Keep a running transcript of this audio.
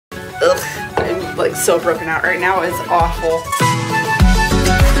Ugh, I'm like so broken out right now. It's awful.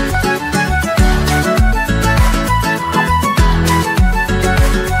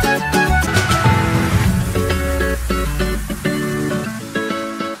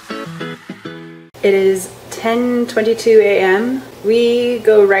 It is 10:22 a.m. We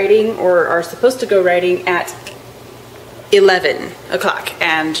go riding, or are supposed to go riding, at 11 o'clock.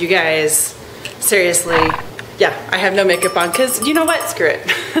 And you guys, seriously, yeah, I have no makeup on because you know what? Screw it.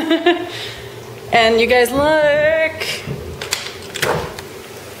 And you guys, look.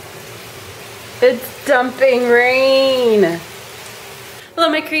 It's dumping rain. Hello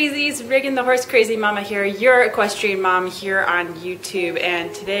my crazies, Reagan the Horse Crazy Mama here, your equestrian mom here on YouTube,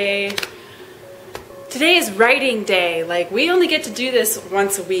 and today is riding day. Like, we only get to do this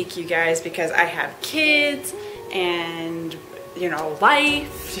once a week, you guys, because I have kids and, you know,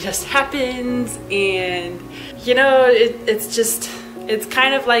 life just happens, and, you know, it's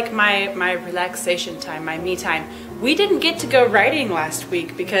kind of like my relaxation time, my me time. We didn't get to go riding last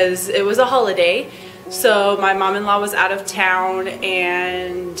week because it was a holiday, so my mom-in-law was out of town,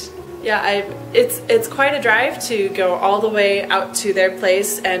 and yeah, it's quite a drive to go all the way out to their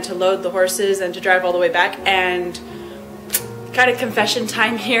place and to load the horses and to drive all the way back. And kind of confession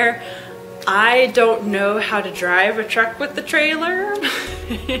time here, I don't know how to drive a truck with the trailer.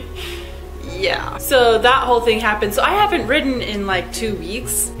 Yeah, so that whole thing happened. So I haven't ridden in like 2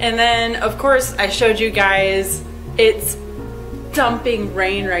 weeks. And then of course I showed you guys, it's dumping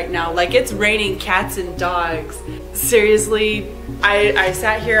rain right now. Like, it's raining cats and dogs. Seriously, I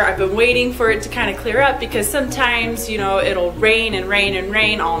sat here, I've been waiting for it to kind of clear up, because sometimes, you know, it'll rain and rain and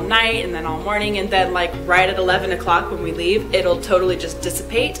rain all night and then all morning, and then like right at 11 o'clock when we leave, it'll totally just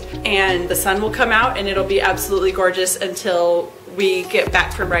dissipate and the sun will come out and it'll be absolutely gorgeous until we get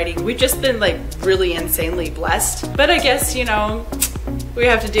back from riding. We've just been like really insanely blessed. But I guess, you know, we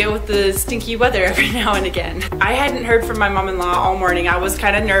have to deal with the stinky weather every now and again. I hadn't heard from my mom-in-law all morning. I was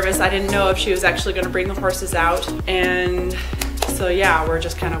kind of nervous. I didn't know if she was actually going to bring the horses out. And so yeah, we're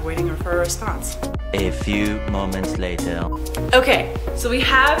just kind of waiting for a response. A few moments later. Okay, so we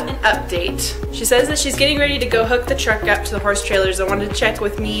have an update. She says that she's getting ready to go hook the truck up to the horse trailers. I wanted to check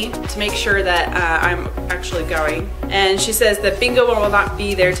with me to make sure that I'm actually going. And she says that Bingo will not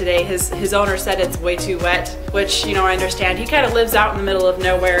be there today. His owner said it's way too wet, which, you know, I understand. He kind of lives out in the middle of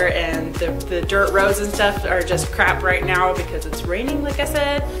nowhere, and the dirt roads and stuff are just crap right now because it's raining, like I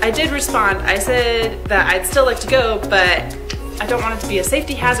said. I did respond. I said that I'd still like to go, but I don't want it to be a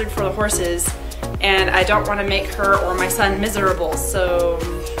safety hazard for the horses, and I don't want to make her or my son miserable, so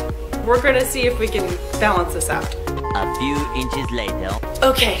we're gonna see if we can balance this out. A few inches later.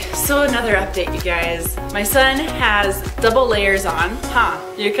 Okay, so another update, you guys. My son has double layers on. Huh,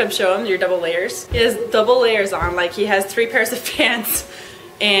 you come show him your double layers. He has double layers on, like he has 3 pairs of pants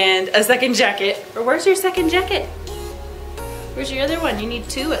and a second jacket. Or where's your second jacket? Where's your other one? You need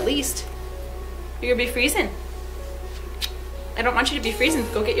 2 at least. You're gonna be freezing. I don't want you to be freezing.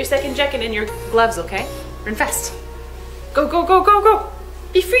 Go get your second jacket and your gloves, okay? Run fast. Go, go, go, go, go.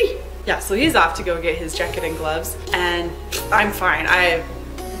 Be free. Yeah, so he's off to go get his jacket and gloves, and I'm fine. I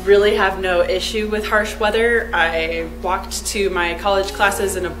really have no issue with harsh weather. I walked to my college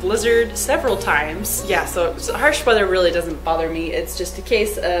classes in a blizzard several times. Yeah, so harsh weather really doesn't bother me. It's just a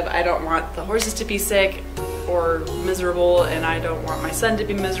case of I don't want the horses to be sick or miserable, and I don't want my son to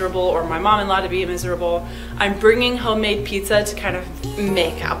be miserable or my mom-in-law to be miserable. I'm bringing homemade pizza to kind of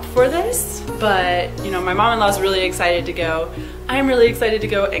make up for this, but you know, my mom-in-law is really excited to go. I'm really excited to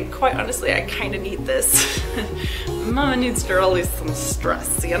go, and quite honestly, I kind of need this. Mama needs to release some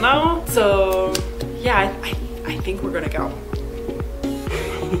stress, you know? So yeah, I think we're gonna go.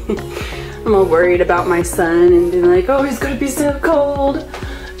 I'm all worried about my son and being like, oh, he's gonna be so cold,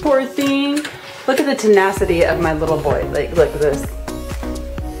 poor thing. Look at the tenacity of my little boy. Like, look at this.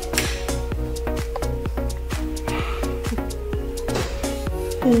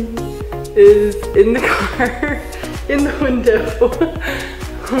 He is in the car, in the window,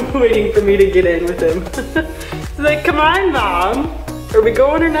 waiting for me to get in with him. He's like, come on, Mom. Are we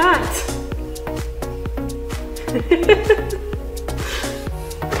going or not?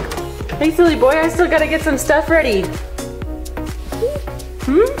 Hey, silly boy, I still gotta get some stuff ready.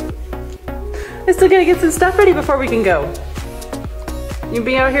 I still gotta get some stuff ready before we can go. You'll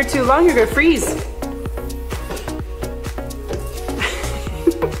be out here too long, you're gonna freeze.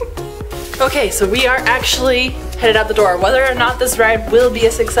 Okay, so we are actually headed out the door. Whether or not this ride will be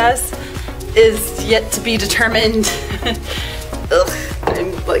a success is yet to be determined. Ugh,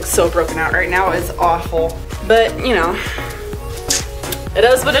 I'm like so broken out right now, it's awful. But, you know, it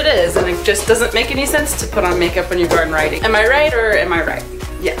is what it is, and it just doesn't make any sense to put on makeup when you're going riding. Am I right or am I right?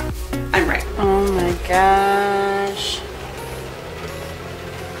 Yeah. gosh.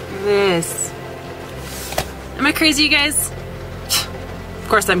 This. Am I crazy, you guys? Of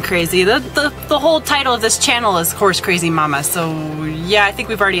course I'm crazy. The whole title of this channel is Horse Crazy Mama, so yeah, I think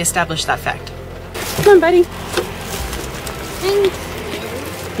we've already established that fact. Come on, buddy.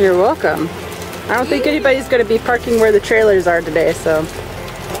 You're welcome. I don't think anybody's gonna be parking where the trailers are today, so.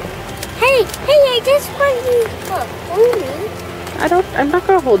 Hey, I just want you to hold me. I'm not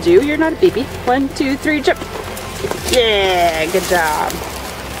gonna hold you. You're not a baby. 1, 2, 3, jump. Yeah, good job.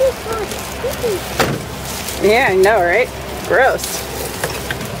 Yeah, I know, right? Gross.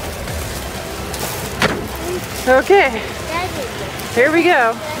 Okay, here we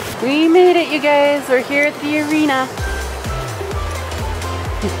go. We made it, you guys. We're here at the arena.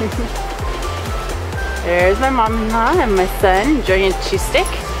 There's my mom-in-law and my son enjoying a cheese stick.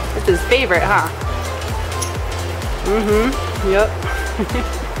 It's his favorite, huh? Yep.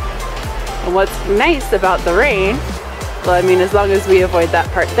 And what's nice about the rain, well, I mean, as long as we avoid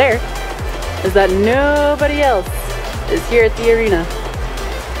that part there, is that nobody else is here at the arena.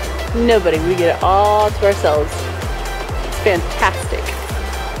 Nobody. We get it all to ourselves. It's fantastic.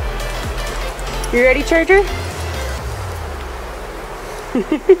 You ready, Charger?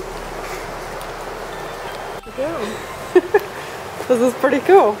 This is pretty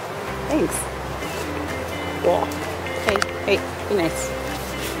cool. Thanks. Whoa. Hey, be nice.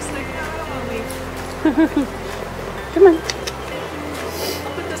 Come on.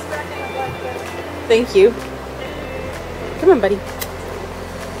 I'll put this back in the black bag. Thank you. Come on, buddy.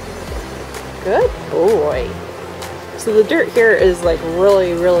 Good boy. So the dirt here is like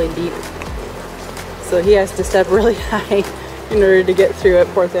really, really deep. So he has to step really high in order to get through it,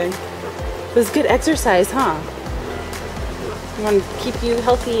 poor thing. It was good exercise, huh? I want to keep you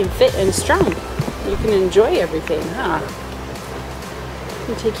healthy and fit and strong. You can enjoy everything, huh?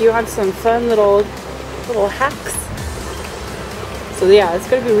 And take you on some fun little hacks. So yeah, it's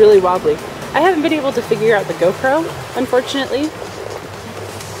going to be really wobbly. I haven't been able to figure out the GoPro, unfortunately.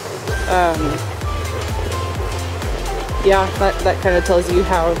 Yeah, that kind of tells you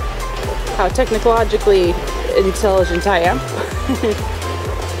how technologically intelligent I am.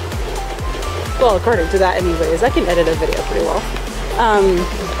 Well, according to that anyways. I can edit a video pretty well.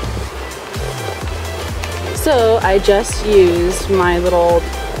 So I just used my little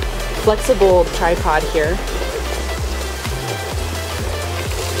flexible tripod here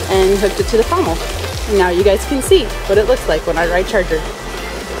and hooked it to the pommel. And now you guys can see what it looks like when I ride Charger.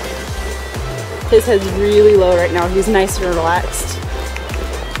 His head's really low right now. He's nice and relaxed.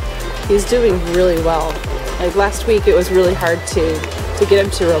 He's doing really well. Like last week it was really hard to get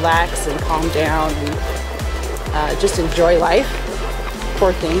him to relax and calm down and just enjoy life.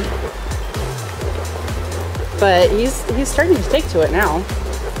 Poor thing. But he's starting to take to it now.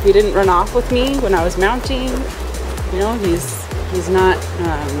 He didn't run off with me when I was mounting. You know, he's not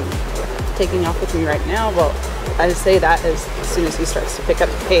taking off with me right now. Well, I say that as soon as he starts to pick up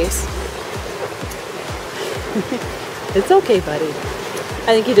the pace. It's okay, buddy.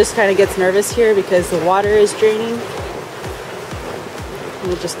 I think he just kind of gets nervous here because the water is draining.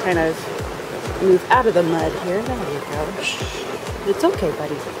 We'll just kind of move out of the mud here. There you go. It's okay,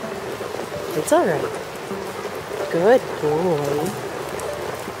 buddy. It's all right. Good boy.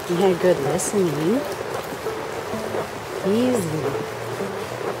 Yeah, good listening. Easy.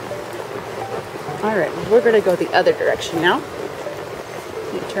 All right, we're gonna go the other direction now.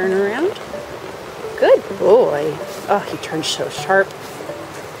 You turn around. Good boy. Oh, he turned so sharp.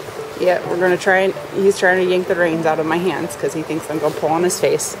 Yeah, we're gonna try and he's trying to yank the reins out of my hands because he thinks I'm gonna pull on his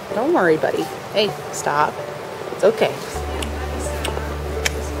face. Don't worry, buddy. Hey, stop. It's okay.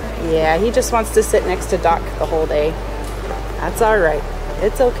 Yeah, he just wants to sit next to Doc the whole day. That's all right.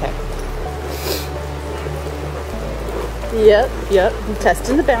 It's okay. Yep. I'm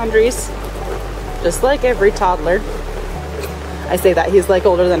testing the boundaries. Just like every toddler. I say that he's like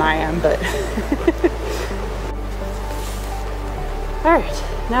older than I am, but all right.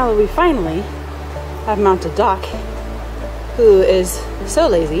 Now that we finally have mounted Doc, who is so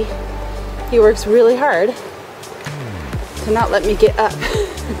lazy, he works really hard to not let me get up.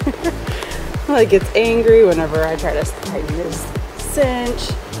 Like gets angry whenever I try to tighten his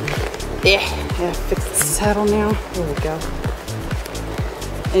cinch. Yeah, fix the saddle now. There we go.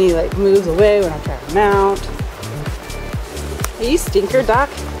 And he like moves away when I try to mount. Are you stinker, Doc?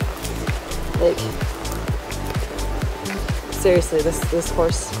 Like, seriously, this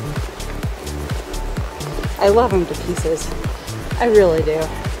horse, I love him to pieces. I really do.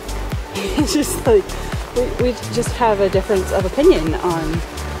 It's just like, we just have a difference of opinion on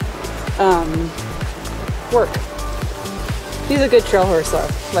work. He's a good trail horse though.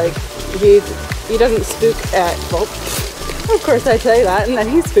 Like, He doesn't spook at, well, of course I say that, and then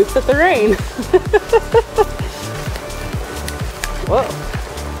he spooks at the rain. Whoa.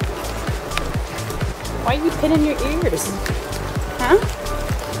 Why are you pinning your ears? Huh?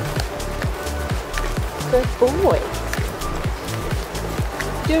 Good boy.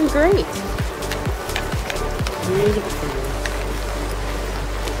 Doing great.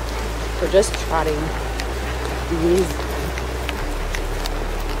 We're just trotting.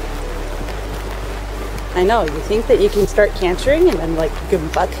 I know, you think that you can start cantering and then like give him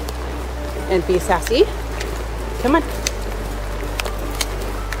a buck and be sassy. Come on.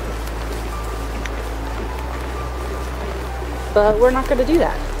 But we're not gonna do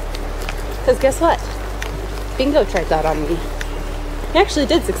that. Because guess what? Bingo tried that on me. He actually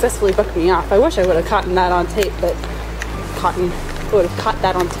did successfully buck me off. I wish I would have caught that on tape, but would have caught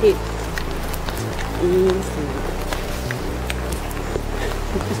that on tape.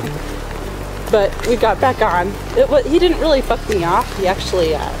 But we got back on. He didn't really fuck me off. He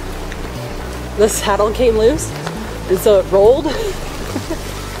actually, the saddle came loose, and so it rolled.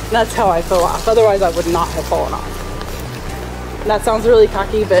 That's how I fell off. Otherwise, I would not have fallen off. That sounds really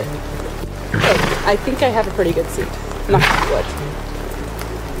cocky, but hey, I think I have a pretty good seat. Knock on wood.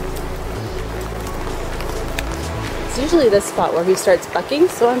 It's usually this spot where he starts bucking,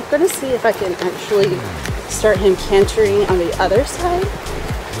 so I'm going to see if I can actually start him cantering on the other side.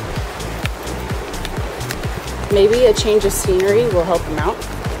 Maybe a change of scenery will help him out.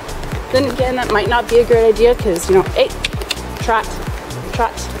 Then again, that might not be a great idea because, you know, hey, trot,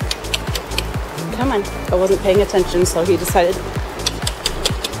 trot. Come on. I wasn't paying attention, so he decided,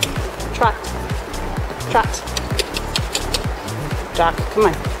 trot, trot. Jock, come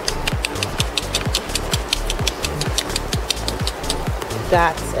on.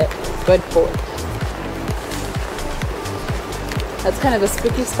 That's it. Good boy. That's kind of a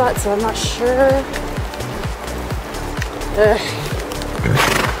spooky spot, so I'm not sure. I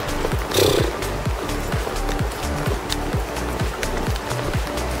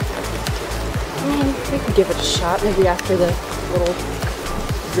mean, we could give it a shot, maybe after the little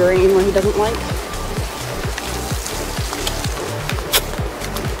grain when he doesn't like.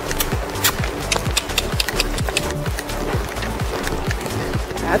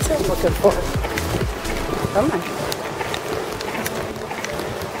 That's what I'm looking for. Come on.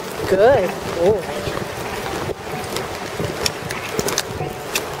 Good boy.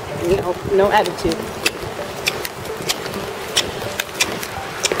 No attitude.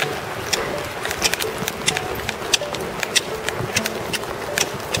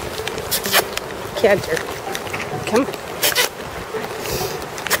 Canter. Come on.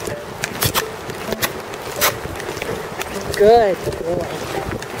 Good boy.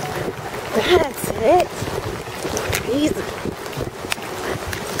 That's it. Easy.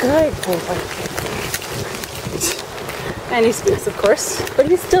 Good boy. And he spooks, of course, but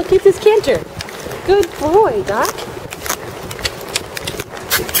he still keeps his canter. Good boy, Doc.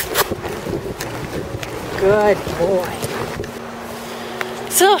 Good boy.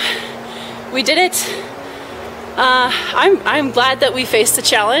 So, we did it. I'm glad that we faced the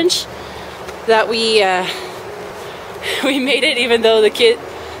challenge. That we made it, even though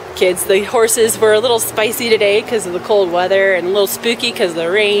the horses were a little spicy today because of the cold weather and a little spooky because of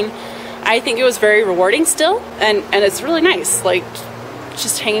the rain. I think it was very rewarding still, and it's really nice. Like,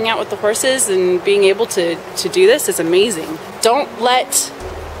 just hanging out with the horses and being able to do this is amazing. Don't let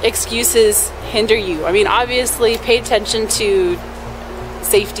excuses hinder you. I mean, obviously pay attention to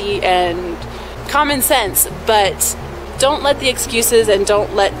safety and common sense, but don't let the excuses and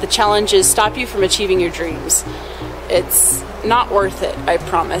don't let the challenges stop you from achieving your dreams. It's not worth it, I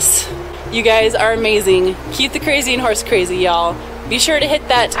promise. You guys are amazing. Keep the crazy and horse crazy, y'all. Be sure to hit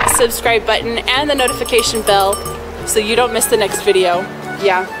that subscribe button and the notification bell so you don't miss the next video.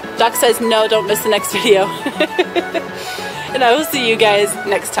 Yeah, Doc says no, don't miss the next video. And I will see you guys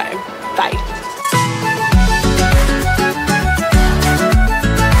next time. Bye.